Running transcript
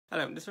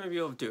Hello, this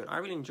review of Dune. I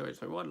really enjoyed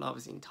this movie. What I love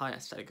is the entire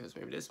aesthetic of this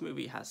movie. This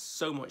movie has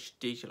so much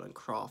detail and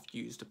craft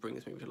used to bring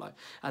this movie to life.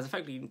 As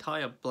effectively the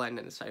entire blend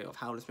and aesthetic of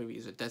how this movie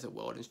is a desert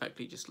world, and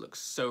effectively just looks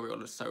so real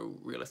and so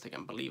realistic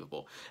and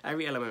believable.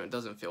 Every element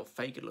doesn't feel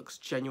fake. It looks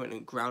genuine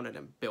and grounded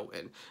and built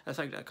in. The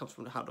fact that comes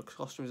from how the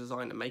costumes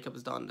designed, the makeup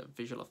is done, the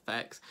visual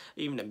effects,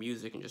 even the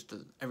music, and just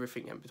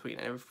everything in between,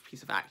 and every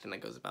piece of acting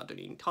that goes about doing.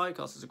 The entire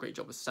cast does a great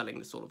job of selling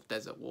this sort of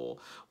desert war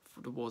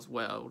for the war's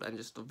world, and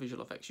just the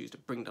visual effects used to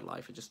bring to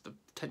life, and just the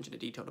attention to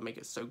detail to make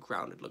it so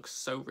grounded, looks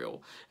so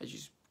real, as you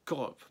just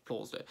God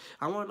applause it.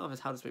 And what I love is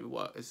how this movie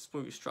works, this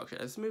movie structure.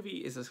 This movie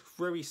is a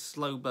very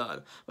slow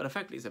burn, but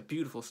effectively it's a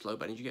beautiful slow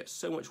burn, and you get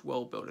so much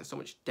world building and so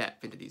much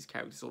depth into these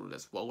characters, all of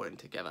this woven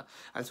together,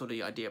 and sort of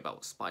the idea about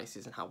what spice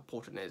is and how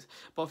important it is.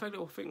 But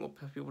effectively, I think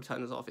what people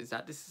turn us off is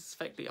that this is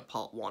effectively a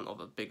part one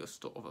of a bigger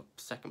story, of a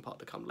second part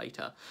to come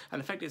later.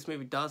 And effectively, this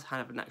movie does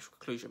have a natural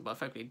conclusion, but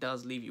effectively, it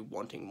does leave you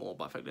wanting more.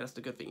 But effectively, that's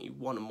the good thing. You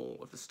want more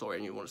of the story,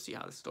 and you want to see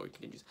how the story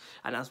continues.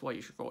 And that's why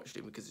you should watch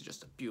it, because it's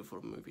just a beautiful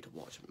movie to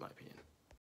watch, in my opinion.